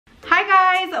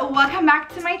guys, welcome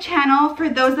back to my channel. For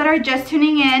those that are just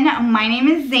tuning in, my name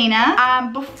is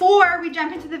Zaina. Before we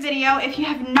jump into the video, if you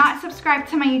have not subscribed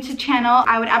to my YouTube channel,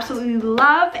 I would absolutely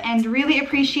love and really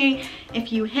appreciate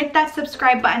if you hit that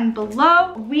subscribe button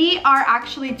below. We are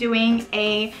actually doing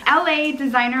a LA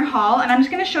designer haul, and I'm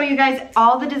just gonna show you guys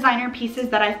all the designer pieces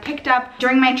that I've picked up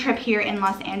during my trip here in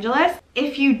Los Angeles.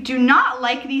 If you do not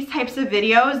like these types of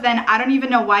videos, then I don't even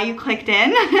know why you clicked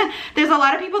in. There's a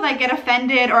lot of people that get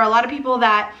offended, or a lot of people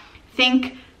that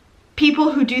think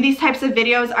people who do these types of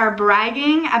videos are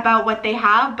bragging about what they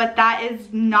have, but that is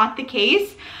not the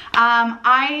case.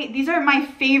 These are my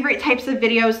favorite types of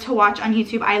videos to watch on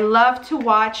YouTube. I love to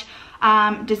watch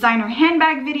designer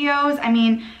handbag videos. I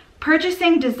mean,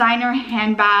 purchasing designer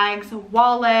handbags,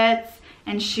 wallets,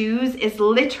 and shoes is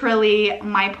literally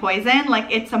my poison.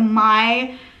 Like, it's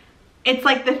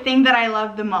like the thing that I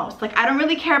love the most. Like, I don't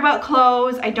really care about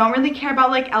clothes. I don't really care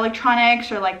about like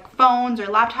electronics or like phones or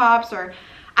laptops or,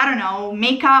 I don't know,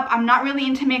 makeup. I'm not really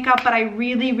into makeup, but I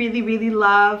really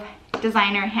love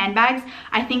designer handbags.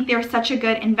 I think they're such a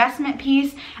good investment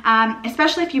piece,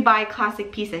 especially if you buy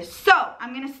classic pieces. So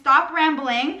I'm gonna stop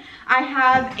rambling. I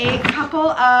have a couple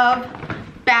of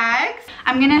bags.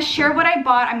 I'm gonna share what I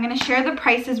bought. I'm gonna share the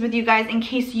prices with you guys in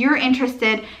case you're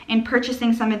interested in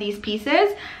purchasing some of these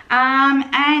pieces.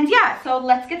 And yeah, so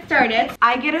let's get started.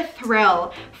 I get a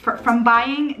thrill from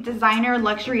buying designer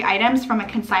luxury items from a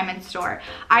consignment store.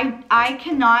 I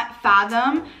cannot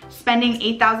fathom spending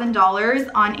 $8,000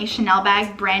 on a Chanel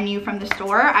bag brand new from the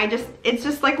store. It's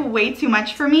just like way too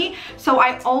much for me. So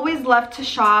I always love to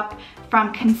shop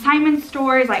from consignment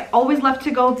stores. I always love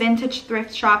to go vintage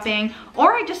thrift shopping,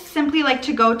 or I just simply like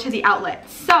to go to the outlet.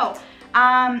 So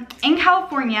in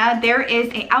California, there is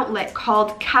an outlet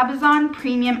called Cabazon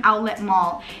Premium Outlet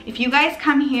Mall. If you guys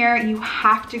come here, you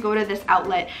have to go to this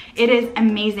outlet. It is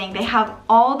amazing. They have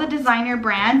all the designer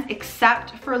brands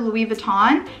except for Louis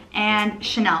Vuitton and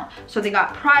Chanel. So they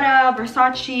got Prada,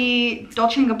 Versace,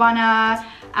 Dolce & Gabbana,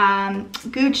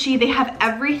 Gucci. They have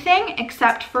everything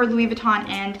except for Louis Vuitton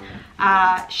and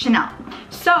Chanel.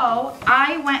 So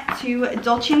I went to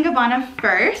Dolce & Gabbana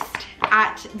first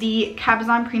at the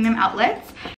Cabazon Premium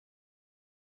Outlets.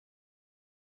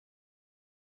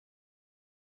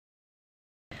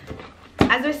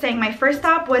 As I was saying, my first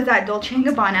stop was at Dolce &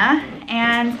 Gabbana,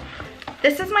 and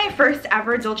this is my first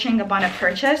ever Dolce & Gabbana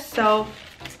purchase. So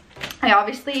I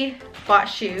obviously bought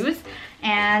shoes,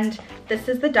 and this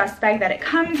is the dust bag that it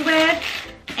comes with.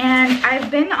 And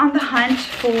I've been on the hunt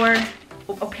for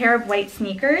a pair of white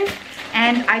sneakers,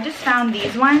 and I just found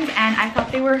these ones, and I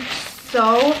thought they were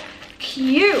so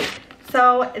cute.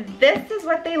 So this is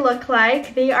what they look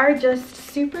like. They are just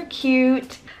super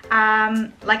cute.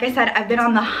 Like I said, I've been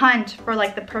on the hunt for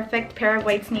like the perfect pair of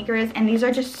white sneakers, and these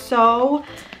are just so,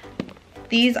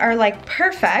 these are like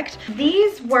perfect.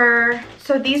 These were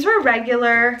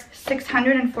regular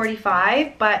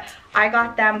 $645, but I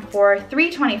got them for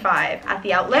 $325 at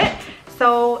the outlet.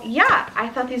 So yeah, I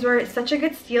thought these were such a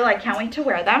good steal. I can't wait to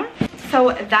wear them.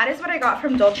 So that is what I got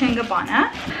from Dolce &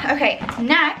 Gabbana. Okay,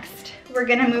 next we're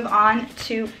gonna move on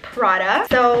to Prada.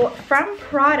 So from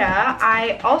Prada,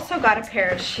 I also got a pair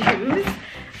of shoes.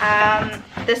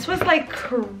 This was like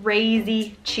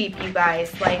crazy cheap, you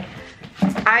guys. Like,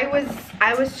 I was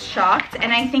shocked,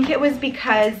 and I think it was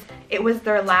because it was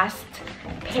their last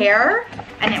pair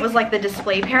and it was like the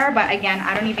display pair, but again,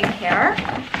 I don't even care.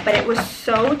 But it was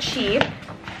so cheap.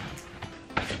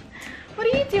 What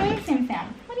are you doing, Sam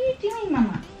Sam? What are you doing,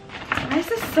 Mama? Why is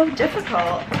this so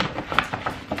difficult?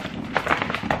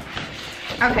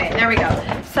 Okay, there we go.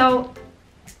 So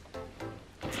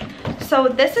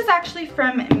this is actually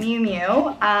from Miu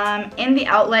Miu. In the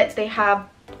outlet, they have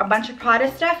a bunch of Prada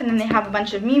stuff, and then they have a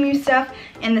bunch of Miu Miu stuff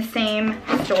in the same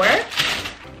store.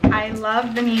 I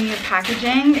love the Miu Miu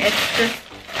packaging. It's just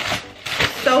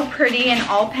so pretty and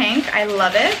all pink. I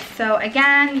love it. So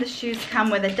again, the shoes come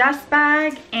with a dust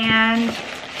bag, and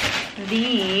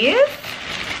these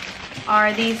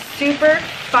are these super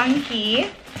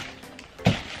funky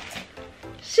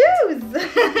shoes.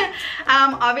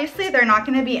 Obviously, they're not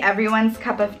going to be everyone's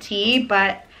cup of tea,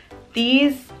 but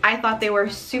these, I thought they were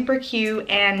super cute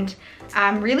and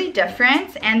really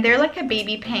different, and they're like a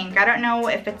baby pink. I don't know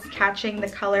if it's catching the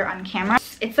color on camera.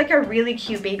 It's like a really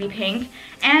cute baby pink,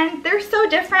 and they're so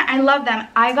different. I love them.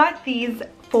 I got these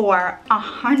for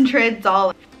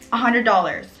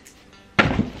 $100.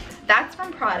 That's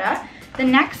from Prada. The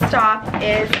next stop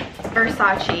is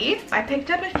Versace. I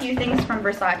picked up a few things from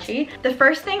Versace. The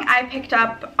first thing I picked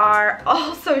up are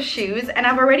also shoes, and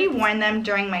I've already worn them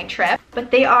during my trip, but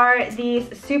they are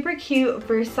these super cute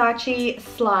Versace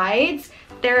slides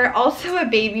They're also a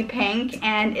baby pink,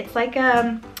 and it's like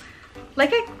a,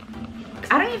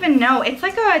 I don't even know, it's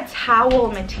like a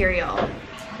towel material.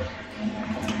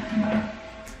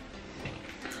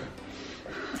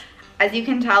 As you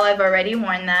can tell, I've already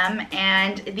worn them,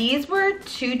 and these were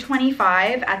 $2.25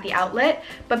 at the outlet,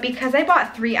 but because I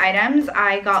bought 3 items,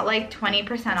 I got like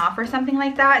 20% off or something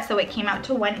like that, so it came out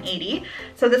to $180.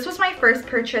 So this was my first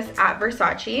purchase at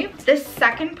Versace. This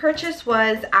second purchase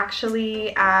was actually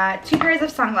 2 pairs of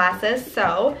sunglasses.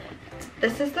 So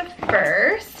this is the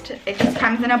first. It just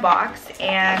comes in a box,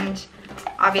 and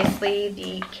obviously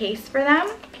the case for them.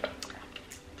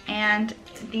 And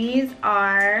these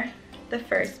are the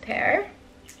first pair.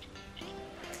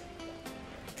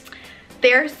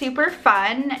 They're super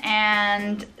fun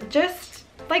and just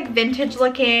like vintage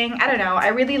looking. I don't know, I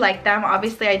really like them.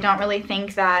 Obviously I don't really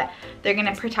think that they're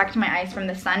gonna protect my eyes from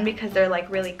the sun because they're like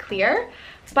really clear,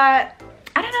 but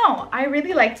I don't know, I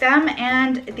really like them,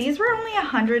 and these were only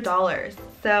 $100.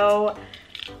 So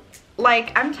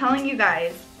like, I'm telling you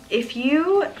guys, if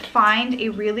you find a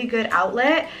really good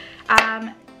outlet,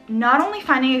 not only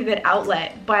finding a good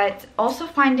outlet, but also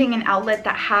finding an outlet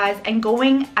that has, and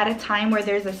going at a time where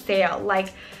there's a sale.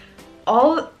 Like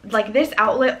this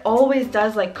outlet always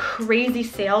does like crazy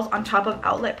sales on top of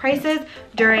outlet prices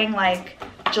during like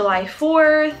July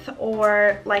 4th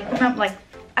or like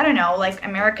I don't know, like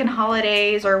American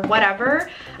holidays or whatever.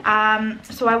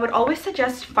 So I would always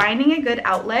suggest finding a good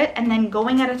outlet and then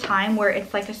going at a time where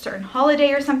it's like a certain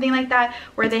holiday or something like that,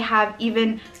 where they have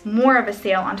even more of a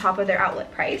sale on top of their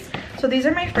outlet price. So these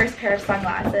are my first pair of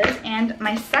sunglasses, and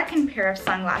my second pair of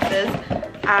sunglasses,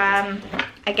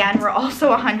 again, were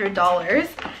also $100,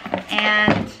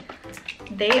 and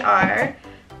they are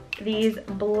these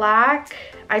black,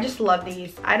 I just love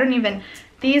these.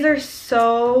 These are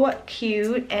so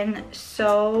cute and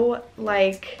so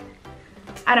like,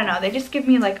 I don't know, they just give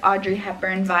me like Audrey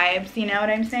Hepburn vibes, you know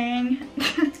what I'm saying?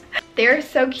 They're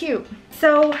so cute.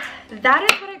 So that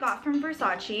is what I got from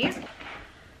Versace.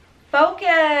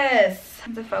 Focus!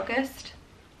 Is it focused?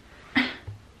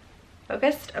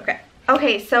 Focused? Okay.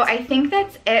 Okay, so I think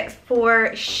that's it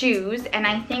for shoes, and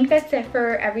I think that's it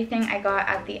for everything I got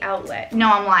at the outlet.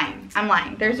 No, I'm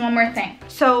lying. There's one more thing.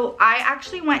 So I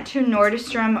actually went to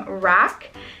Nordstrom Rack,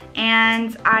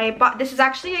 and I bought, this is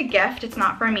actually a gift, it's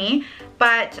not for me,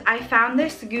 but I found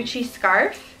this Gucci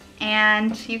scarf,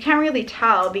 and you can't really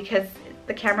tell because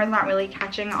the camera's not really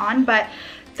catching on, but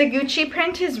the Gucci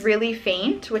print is really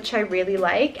faint, which I really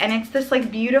like, and it's this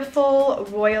like beautiful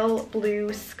royal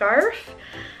blue scarf.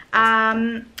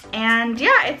 And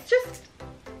yeah, it's just,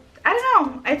 I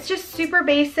don't know, it's just super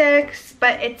basics,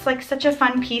 but it's like such a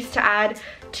fun piece to add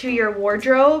to your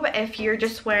wardrobe if you're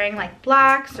just wearing like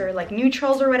blacks or like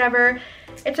neutrals or whatever.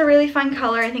 It's a really fun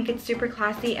color. I think it's super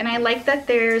classy, and I like that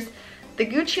there's the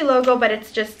Gucci logo, but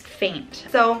it's just faint.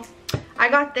 So I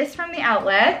got this from the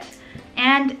outlet,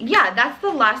 and yeah, that's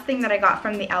the last thing that I got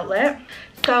from the outlet.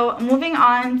 So moving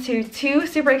on to 2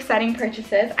 super exciting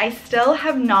purchases. I still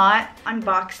have not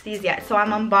unboxed these yet, so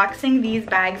I'm unboxing these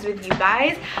bags with you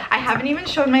guys. I haven't even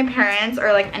showed my parents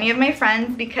or like any of my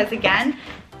friends because again,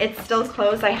 it's still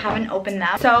closed. I haven't opened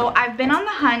them. So I've been on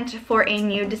the hunt for a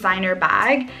new designer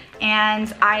bag,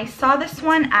 and I saw this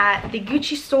one at the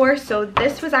Gucci store. So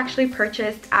this was actually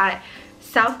purchased at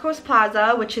South Coast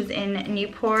Plaza, which is in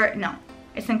Newport, no,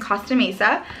 it's in Costa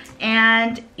Mesa.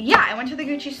 And yeah, I went to the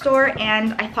Gucci store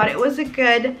and I thought it was a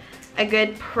good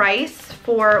price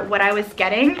for what I was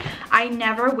getting. I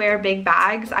never wear big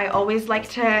bags. I always like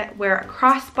to wear a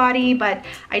crossbody, but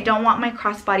I don't want my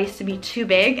crossbodies to be too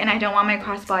big and I don't want my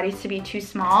crossbodies to be too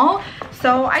small.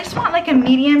 So I just want like a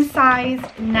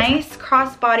medium-sized, nice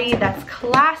crossbody that's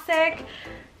classic.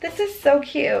 This is so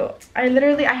cute. I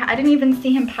didn't even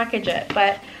see him package it,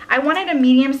 but I wanted a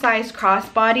medium-sized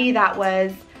crossbody that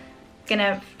was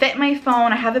gonna fit my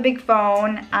phone. I have a big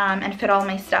phone and fit all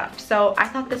my stuff. So I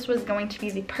thought this was going to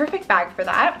be the perfect bag for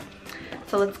that.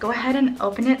 So let's go ahead and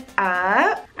open it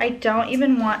up. I don't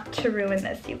even want to ruin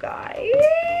this, you guys.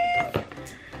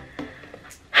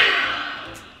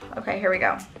 Okay, here we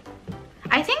go.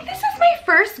 I think this is my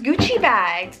first Gucci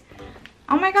bag.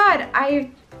 Oh my God,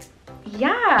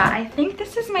 yeah, I think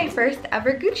this is my first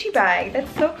ever Gucci bag.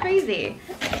 That's so crazy.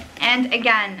 And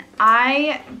again,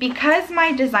 because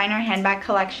my designer handbag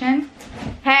collection,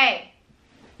 hey,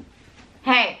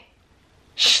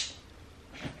 shh,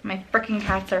 my freaking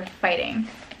cats are fighting.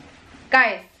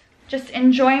 Guys, just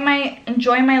enjoy my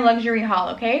luxury haul,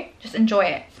 okay? Just enjoy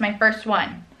it. It's my first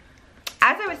one.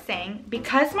 As I was saying,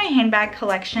 because my handbag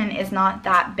collection is not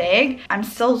that big, I'm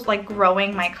still like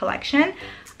growing my collection.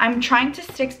 I'm trying to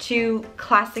stick to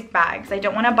classic bags. I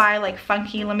don't want to buy like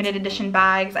funky limited edition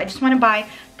bags. I just want to buy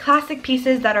classic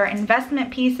pieces that are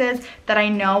investment pieces that I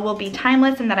know will be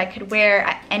timeless and that I could wear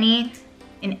at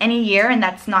in any year, and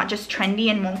that's not just trendy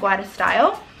and won't go out of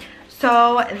style.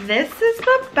 So this is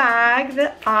the bag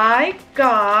that I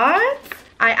got.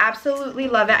 I absolutely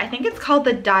love it. I think it's called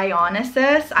the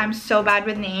Dionysus. I'm so bad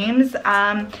with names.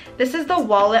 This is the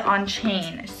wallet on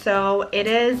chain. So it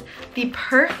is the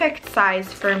perfect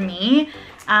size for me.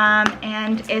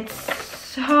 And it's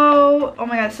so, oh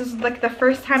my god, this is like the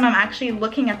first time I'm actually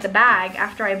looking at the bag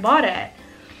after I bought it.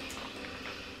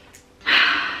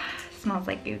 Smells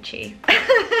like Gucci.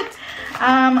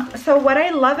 So what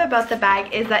I love about the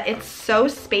bag is that it's so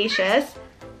spacious.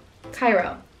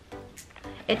 Cairo.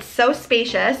 It's so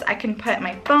spacious. I can put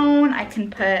my phone, I can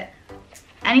put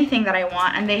anything that I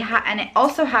want, and it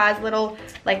also has little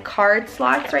like card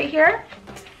slots right here.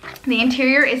 The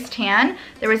interior is tan.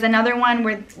 There was another one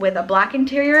with a black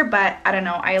interior, but I don't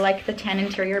know, I like the tan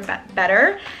interior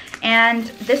better. And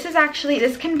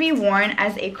this can be worn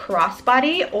as a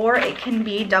crossbody, or it can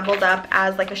be doubled up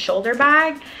as like a shoulder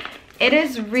bag. It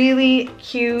is really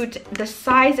cute. The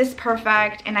size is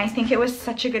perfect, and I think it was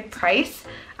such a good price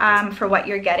for what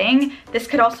you're getting. This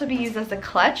could also be used as a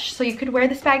clutch, so you could wear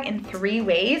this bag in 3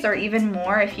 ways or even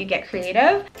more if you get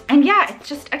creative. And yeah, it's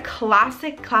just a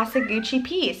classic Gucci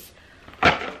piece.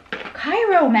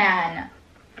 Cairo, man.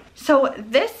 So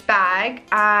this bag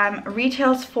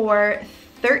retails for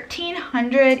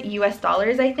 $1,300 US,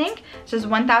 I think. So it's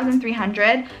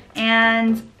 1,300,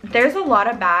 and there's a lot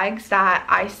of bags that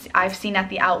I've seen at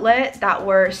the outlet that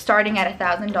were starting at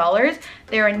 $1,000.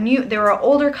 They were an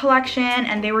older collection,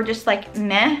 and they were just like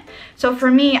meh. So for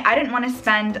me, I didn't want to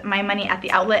spend my money at the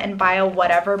outlet and buy a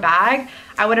whatever bag.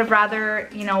 I would have rather,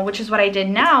 you know, which is what I did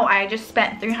now. I just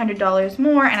spent $300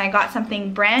 more, and I got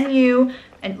something brand new,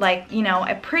 and like, you know,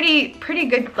 a pretty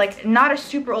good, like not a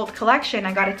super old collection.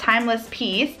 I got a timeless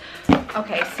piece.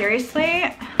 Okay,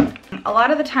 seriously, a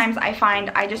lot of the times I find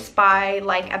I just buy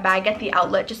like a bag at the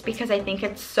outlet just because I think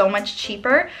it's so much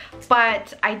cheaper,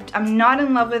 but I'm not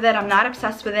in love with it, I'm not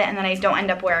obsessed with it, and then I don't end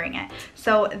up wearing it.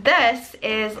 So this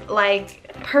is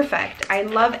like perfect. I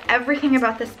love everything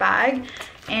about this bag,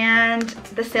 and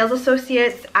the sales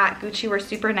associates at Gucci were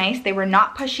super nice. They were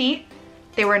not pushy.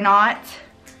 They were not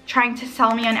trying to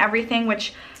sell me on everything,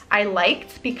 which I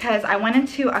liked, because I went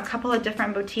into a couple of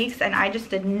different boutiques and I just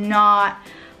did not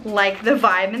like the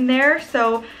vibe in there.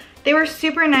 So they were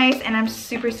super nice, and I'm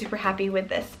super happy with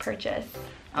this purchase.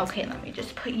 Okay, let me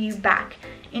just put you back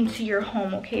into your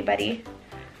home, okay, buddy?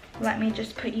 Let me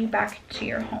just put you back to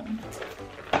your home.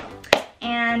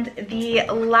 And the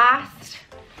last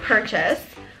purchase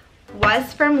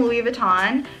was from Louis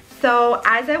Vuitton. So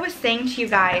as I was saying to you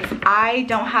guys, I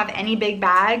don't have any big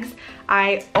bags.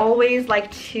 I always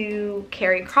like to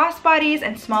carry crossbodies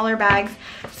and smaller bags.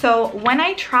 So when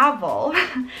I travel,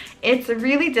 it's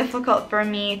really difficult for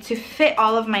me to fit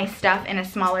all of my stuff in a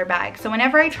smaller bag. So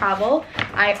whenever I travel,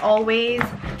 I always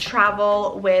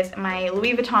travel with my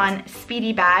Louis Vuitton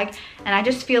Speedy bag, and I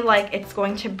just feel like it's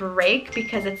going to break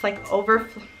because it's like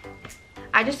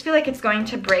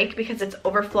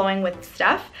overflowing with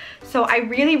stuff. So I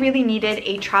really needed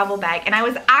a travel bag, and I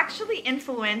was actually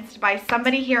influenced by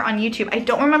somebody here on YouTube. I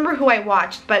don't remember who I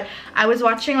watched, but I was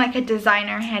watching like a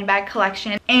designer handbag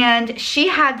collection, and she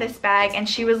had this bag, and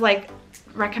she was like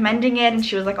recommending it, and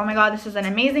she was like, oh my god, this is an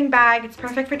amazing bag, it's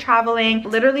perfect for traveling,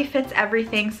 literally fits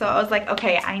everything. So I was like,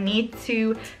 okay, I need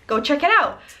to go check it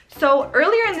out. So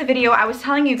earlier in the video, I was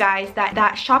telling you guys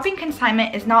that shopping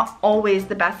consignment is not always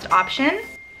the best option.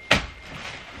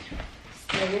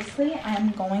 Seriously,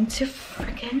 I'm going to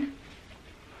freaking...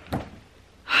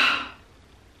 Oh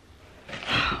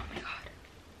my god.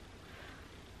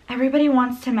 Everybody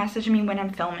wants to message me when I'm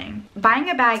filming. Buying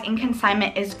a bag in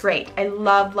consignment is great. I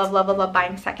love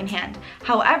buying secondhand.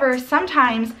 However,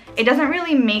 sometimes it doesn't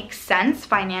really make sense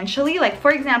financially. Like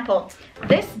for example,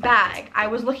 this bag, I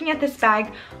was looking at this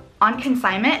bag on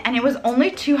consignment, and it was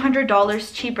only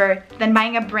 $200 cheaper than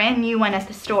buying a brand new one at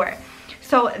the store.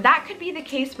 So that could be the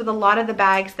case with a lot of the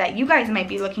bags that you guys might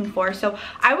be looking for. So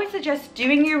I would suggest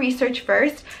doing your research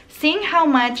first, seeing how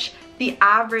much the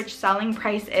average selling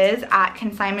price is at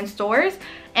consignment stores,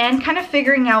 and kind of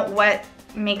figuring out what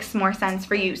makes more sense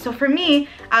for you. So for me,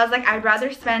 I was like, I'd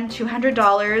rather spend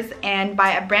 $200 and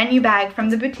buy a brand new bag from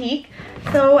the boutique.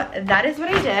 So that is what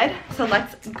I did. So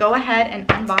let's go ahead and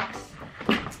unbox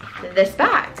this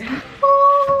bag.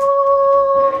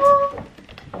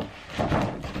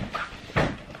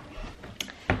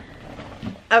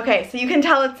 Okay, so you can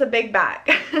tell it's a big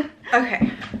bag.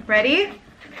 Okay, ready?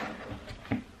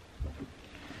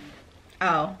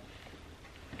 Oh.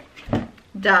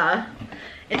 Duh.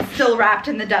 It's still wrapped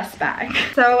in the dust bag.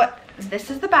 So this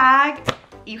is the bag.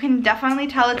 You can definitely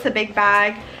tell it's a big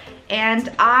bag.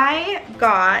 And I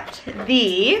got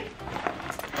the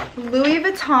Louis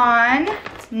Vuitton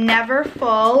Never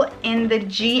Full in the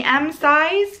GM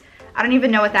size. I don't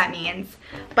even know what that means.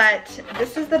 But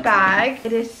this is the bag.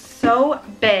 It is so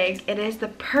big. It is the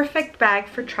perfect bag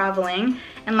for traveling.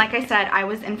 And like I said, I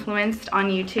was influenced on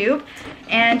YouTube.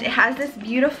 And it has this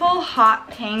beautiful hot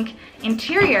pink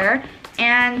interior.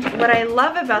 And what I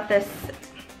love about this,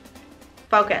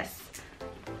 focus.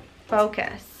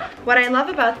 What I love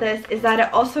about this is that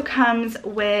it also comes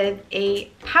with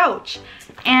a pouch.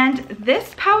 And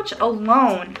this pouch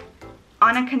alone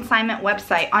on a consignment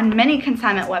website, on many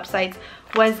consignment websites,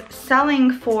 was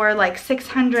selling for like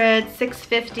 $600,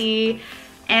 $650,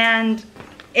 and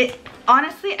it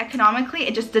honestly, economically,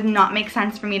 it just did not make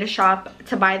sense for me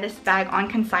to buy this bag on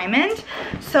consignment.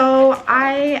 So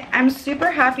I'm super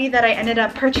happy that I ended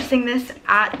up purchasing this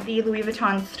at the Louis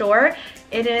Vuitton store.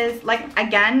 It is like,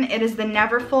 again, it is the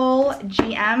Neverfull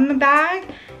GM bag,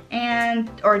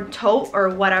 or tote or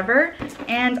whatever,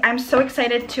 and I'm so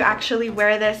excited to actually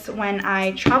wear this when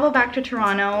I travel back to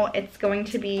Toronto. It's going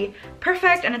to be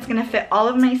perfect and it's gonna fit all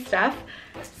of my stuff.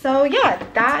 So yeah,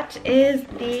 that is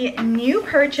the new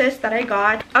purchase that I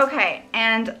got. Okay,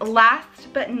 and last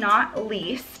but not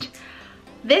least,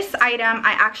 this item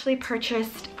I actually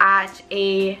purchased at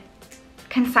a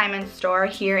consignment store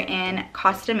here in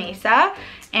Costa Mesa,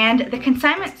 and the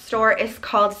consignment store is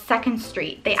called 2nd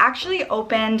Street. They actually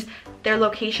opened their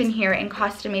location here in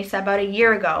Costa Mesa about a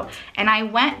year ago, and I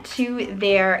went to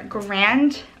their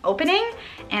grand opening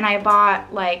and I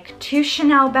bought like 2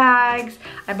 Chanel bags,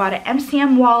 I bought an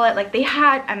MCM wallet. Like, they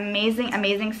had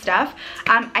amazing stuff.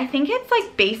 I think it's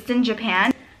like based in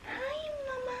Japan. Hi,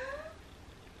 Mama.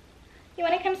 You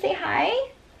wanna come say hi?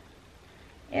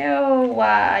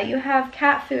 Ew, you have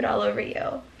cat food all over you.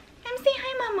 Come say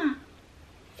hi, Mama.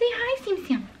 Say hi, Sim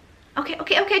Sim. Okay,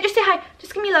 just say hi.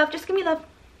 Just give me love, just give me love.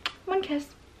 1 kiss,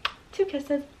 2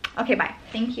 kisses. Okay, bye.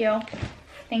 Thank you.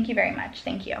 Thank you very much,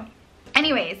 thank you.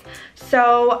 Anyways,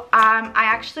 so I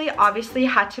actually obviously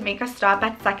had to make a stop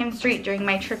at 2nd Street during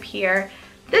my trip here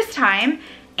this time,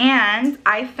 and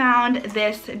I found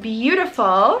this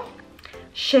beautiful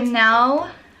Chanel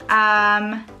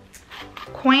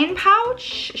coin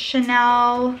pouch,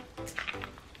 Chanel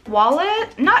wallet.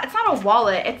 It's not a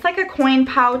wallet, it's like a coin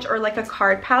pouch or like a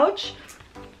card pouch.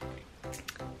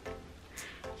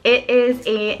 It is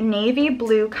a navy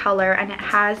blue color and it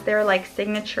has their like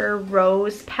signature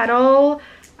rose petal.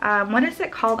 What is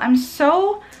it called? I'm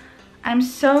so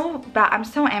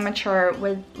amateur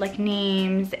with like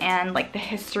names and like the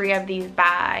history of these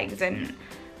bags, and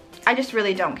I just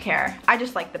really don't care. I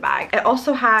just like the bag. It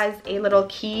also has a little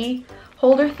key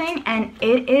holder thing and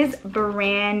it is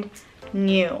brand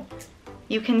new.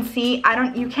 You can see,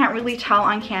 you can't really tell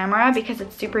on camera because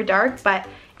it's super dark, but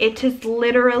it is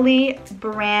literally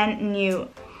brand new.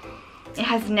 It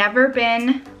has never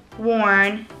been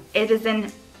worn. It is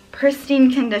in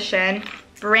pristine condition,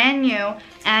 brand new,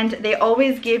 and they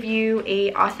always give you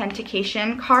a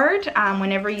authentication card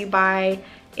whenever you buy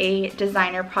a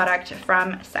designer product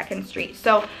from 2nd Street.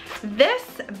 So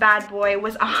this bad boy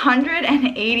was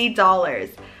 $180.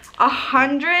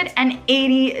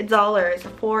 $180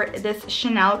 for this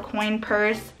Chanel coin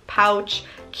purse, pouch,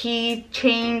 key,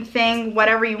 chain thing,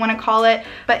 whatever you want to call it.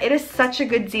 But it is such a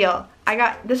good deal. I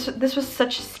got this was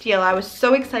such a steal. I was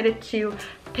so excited to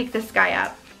pick this guy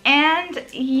up. And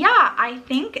yeah, I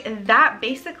think that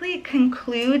basically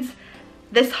concludes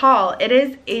this haul. It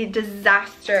is a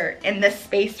disaster in this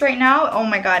space right now. Oh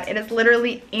my god, it is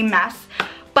literally a mess.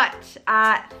 But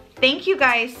thank you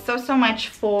guys so much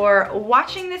for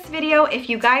watching this video. If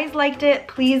you guys liked it,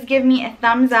 please give me a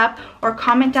thumbs up or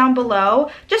comment down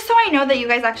below, just so I know that you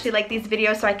guys actually like these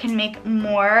videos, so I can make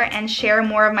more and share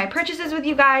more of my purchases with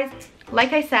you guys.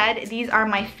 Like I said, these are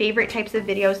my favorite types of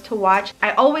videos to watch.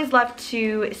 I always love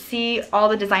to see all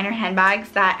the designer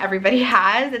handbags that everybody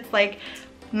has. It's like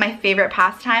my favorite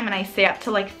pastime, and I stay up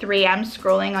till like 3 AM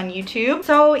scrolling on YouTube.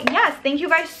 So yes, thank you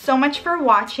guys so much for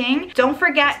watching. Don't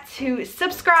forget to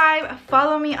subscribe,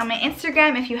 follow me on my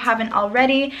Instagram if you haven't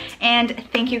already, and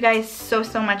thank you guys so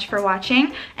much for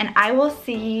watching, and I will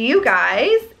see you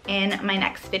guys in my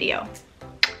next video.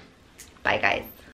 Bye guys.